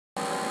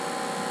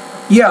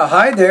Yeah,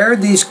 hi there.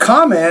 These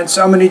comments,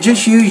 I'm going to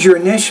just use your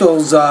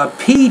initials,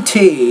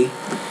 PT.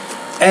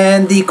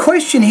 And the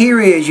question here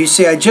is, you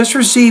say, I just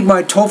received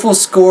my TOEFL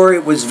score.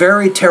 It was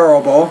very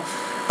terrible.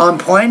 I'm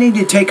planning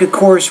to take a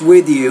course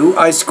with you.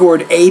 I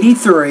scored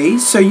 83,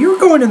 so you're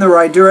going in the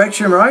right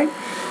direction, right?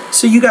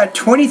 So you got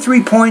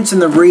 23 points in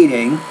the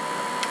reading.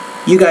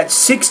 You got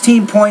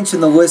 16 points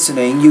in the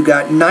listening. You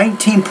got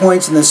 19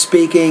 points in the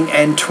speaking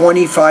and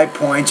 25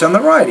 points on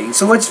the writing.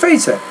 So let's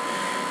face it.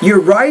 Your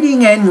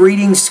writing and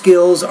reading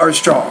skills are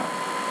strong.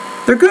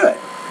 They're good.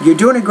 You're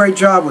doing a great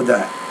job with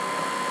that.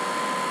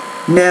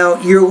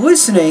 Now, your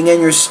listening and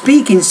your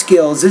speaking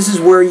skills, this is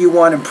where you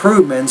want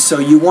improvements. So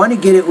you want to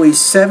get at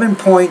least 7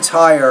 points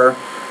higher,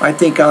 I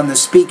think, on the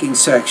speaking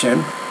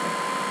section.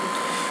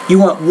 You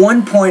want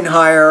 1 point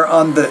higher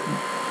on the...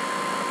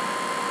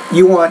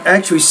 You want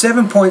actually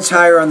 7 points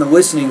higher on the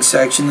listening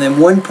section, then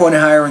 1 point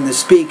higher in the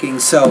speaking.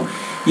 So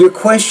your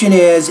question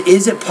is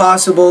it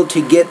possible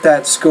to get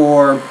that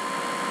score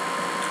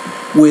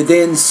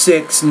within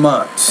 6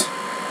 months?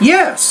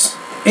 Yes,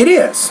 it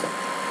is.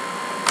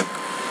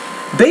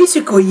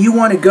 Basically, you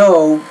want to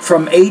go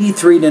from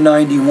 83 to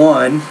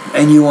 91,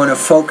 and you want to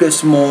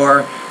focus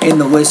more in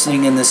the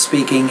listening and the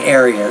speaking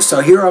area.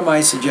 So here are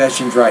my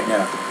suggestions right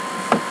now.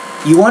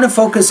 You want to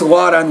focus a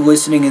lot on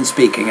listening and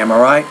speaking, am I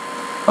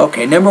right?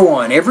 Okay, number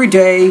one, every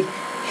day,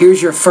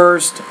 here's your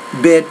first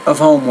bit of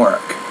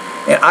homework.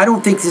 And I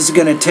don't think this is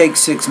going to take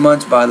 6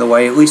 months, by the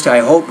way. At least I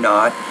hope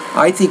not.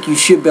 I think you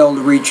should be able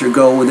to reach your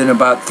goal within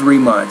about 3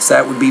 months.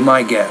 That would be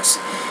my guess.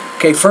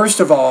 Okay, first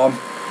of all,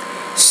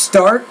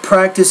 start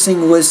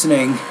practicing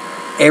listening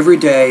every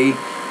day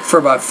for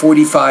about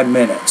 45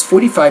 minutes.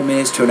 45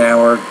 minutes to an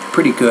hour,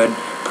 pretty good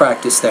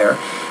practice there.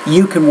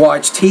 You can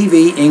watch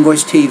TV,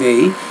 English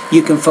TV.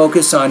 You can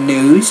focus on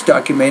news,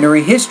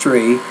 documentary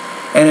history,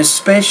 and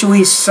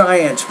especially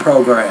science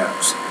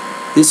programs.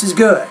 This is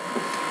good.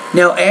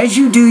 Now, as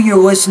you do your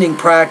listening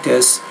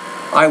practice,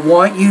 I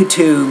want you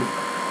to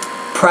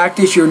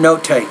practice your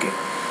note-taking.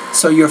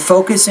 So you're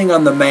focusing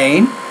on the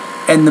main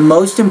and the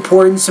most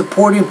important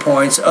supporting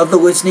points of the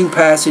listening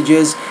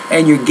passages,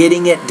 and you're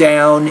getting it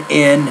down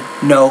in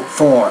note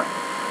form.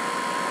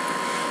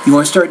 You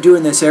want to start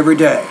doing this every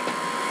day.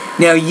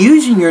 Now,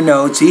 using your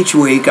notes each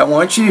week, I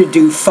want you to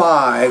do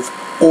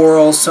 5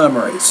 oral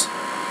summaries.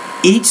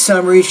 Each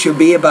summary should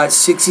be about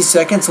 60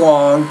 seconds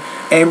long,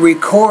 and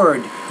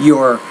record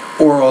your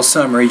oral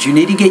summaries. You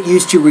need to get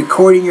used to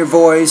recording your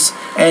voice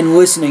and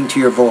listening to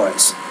your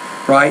voice,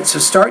 right? So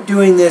start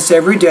doing this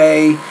every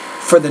day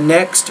for the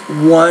next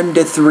 1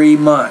 to 3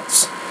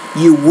 months.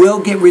 You will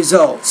get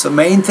results. The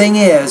main thing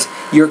is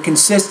you're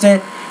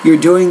consistent, you're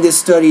doing this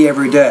study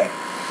every day.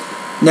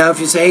 Now, if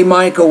you say, hey,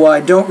 Michael, well, I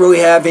don't really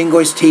have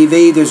English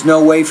TV, there's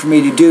no way for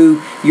me to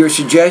do your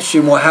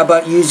suggestion, well, how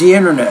about use the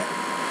internet?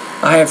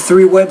 I have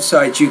 3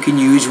 websites you can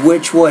use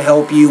which will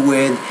help you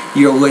with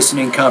your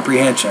listening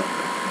comprehension.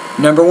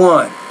 Number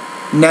 1,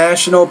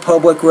 National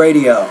Public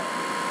Radio.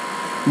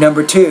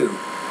 Number 2,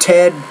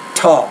 TED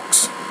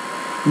Talks.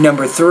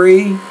 Number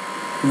 3,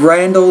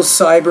 Randall's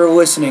Cyber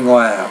Listening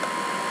Lab.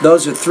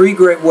 Those are 3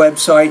 great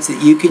websites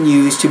that you can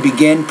use to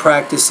begin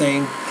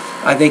practicing,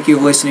 I think,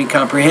 your listening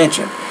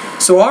comprehension.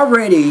 So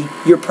already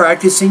you're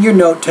practicing your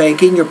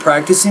note-taking, you're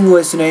practicing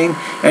listening,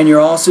 and you're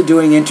also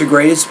doing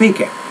integrated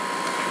speaking.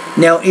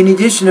 Now, in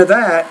addition to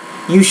that,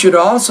 you should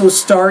also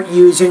start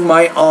using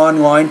my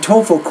online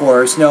TOEFL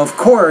course. Now, of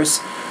course,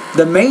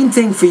 the main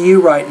thing for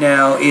you right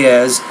now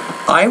is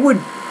I would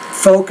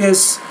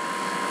focus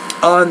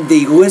on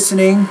the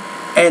listening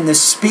and the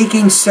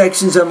speaking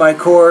sections of my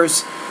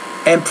course,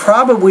 and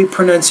probably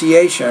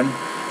pronunciation.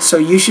 So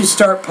you should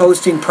start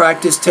posting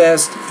practice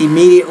tests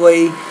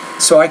immediately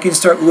so I can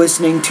start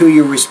listening to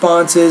your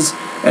responses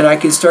and I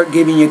can start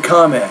giving you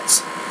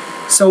comments.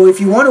 So if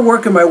you want to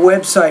work on my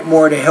website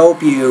more to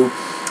help you,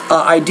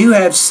 I do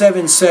have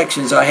 7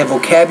 sections. I have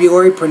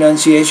vocabulary,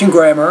 pronunciation,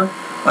 grammar.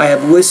 I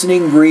have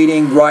listening,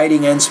 reading,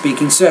 writing, and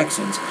speaking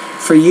sections.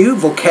 For you,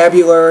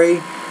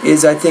 vocabulary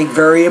is, I think,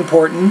 very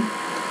important.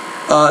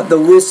 The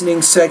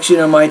listening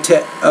section of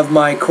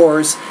my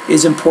course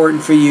is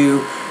important for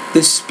you.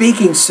 The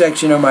speaking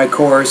section of my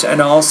course, and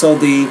also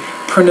the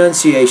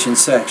pronunciation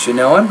section.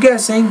 Now, I'm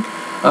guessing,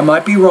 I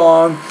might be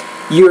wrong,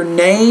 your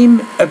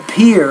name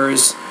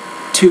appears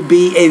to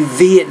be a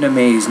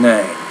Vietnamese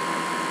name.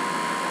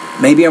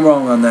 Maybe I'm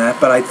wrong on that,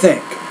 but I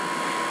think.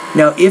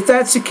 Now, if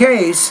that's the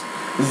case,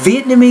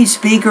 Vietnamese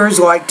speakers,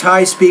 like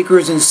Thai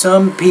speakers, and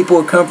some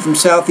people who come from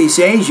Southeast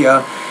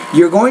Asia,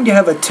 you're going to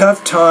have a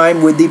tough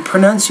time with the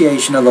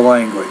pronunciation of the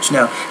language.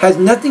 Now, it has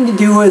nothing to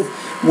do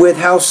with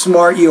how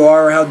smart you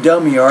are or how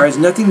dumb you are. It has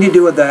nothing to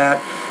do with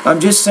that. I'm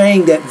just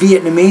saying that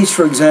Vietnamese,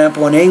 for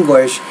example, and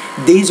English,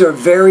 these are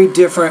very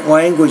different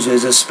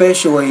languages,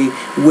 especially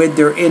with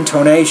their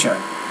intonation,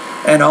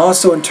 and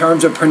also in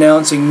terms of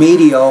pronouncing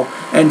medial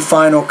and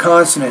final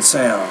consonant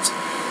sounds.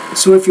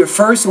 So if your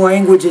first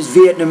language is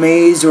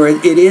Vietnamese, or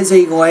it is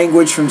a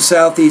language from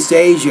Southeast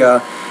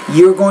Asia,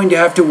 you're going to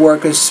have to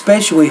work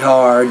especially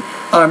hard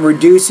on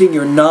reducing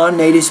your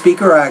non-native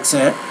speaker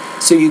accent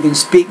so you can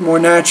speak more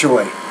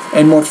naturally.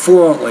 and more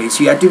fluently.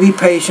 So you have to be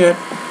patient.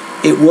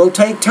 It will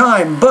take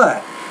time,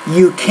 but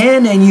you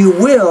can and you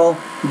will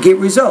get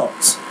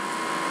results.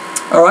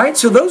 Alright,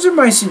 so those are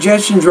my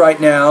suggestions right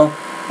now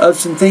of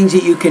some things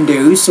that you can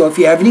do. So if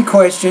you have any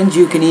questions,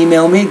 you can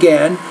email me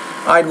again.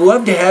 I'd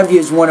love to have you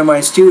as one of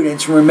my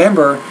students.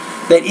 Remember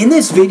that in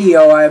this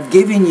video I have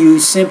given you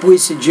simply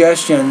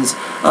suggestions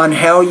on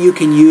how you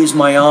can use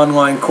my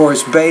online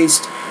course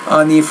based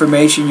on the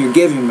information you're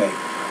giving me.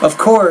 Of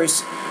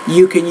course,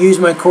 you can use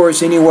my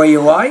course any way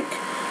you like.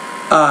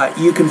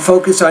 You can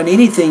focus on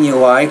anything you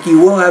like. You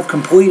will have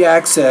complete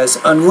access,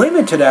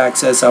 unlimited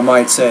access I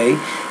might say,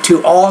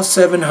 to all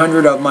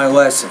 700 of my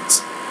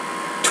lessons.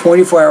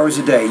 24 hours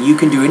a day. You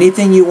can do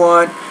anything you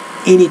want,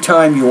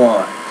 anytime you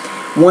want.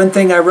 One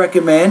thing I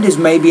recommend is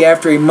maybe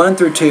after a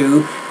month or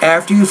two,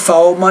 after you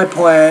follow my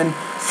plan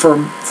for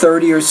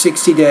 30 or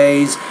 60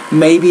 days,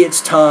 maybe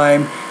it's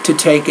time to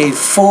take a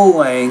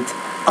full-length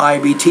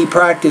IBT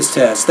practice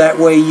test. That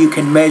way you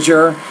can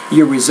measure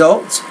your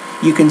results,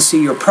 you can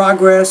see your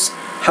progress,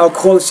 how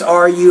close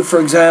are you, for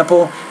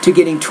example, to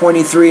getting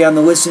 23 on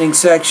the listening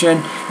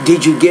section,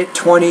 did you get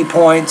 20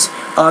 points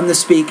on the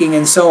speaking,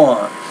 and so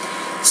on.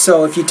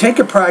 So if you take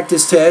a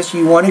practice test,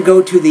 you want to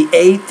go to the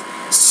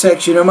 8th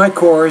section of my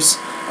course.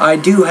 I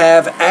do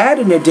have, at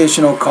an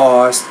additional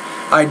cost,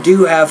 I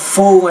do have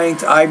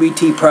full-length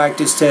IBT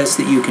practice tests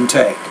that you can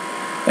take.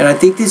 And I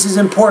think this is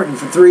important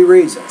for 3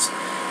 reasons.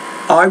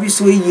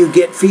 Obviously, you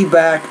get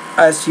feedback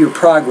as to your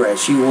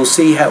progress. You will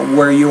see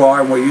where you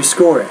are and where your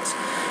score is.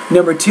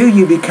 Number 2,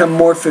 you become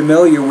more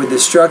familiar with the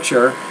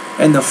structure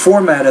and the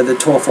format of the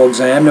TOEFL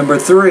exam. Number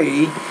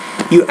 3,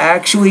 you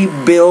actually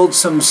build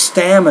some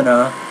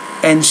stamina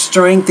and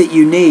strength that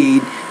you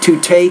need to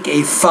take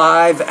a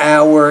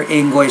 5-hour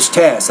English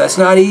test. That's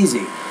not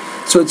easy.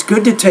 So it's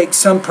good to take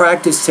some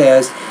practice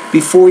tests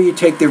before you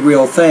take the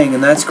real thing,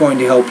 and that's going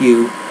to help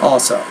you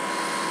also.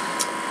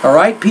 All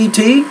right,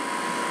 PT?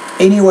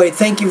 Anyway,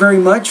 thank you very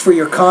much for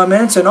your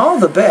comments, and all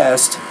the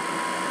best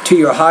to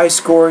your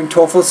high-scoring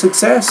TOEFL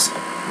success.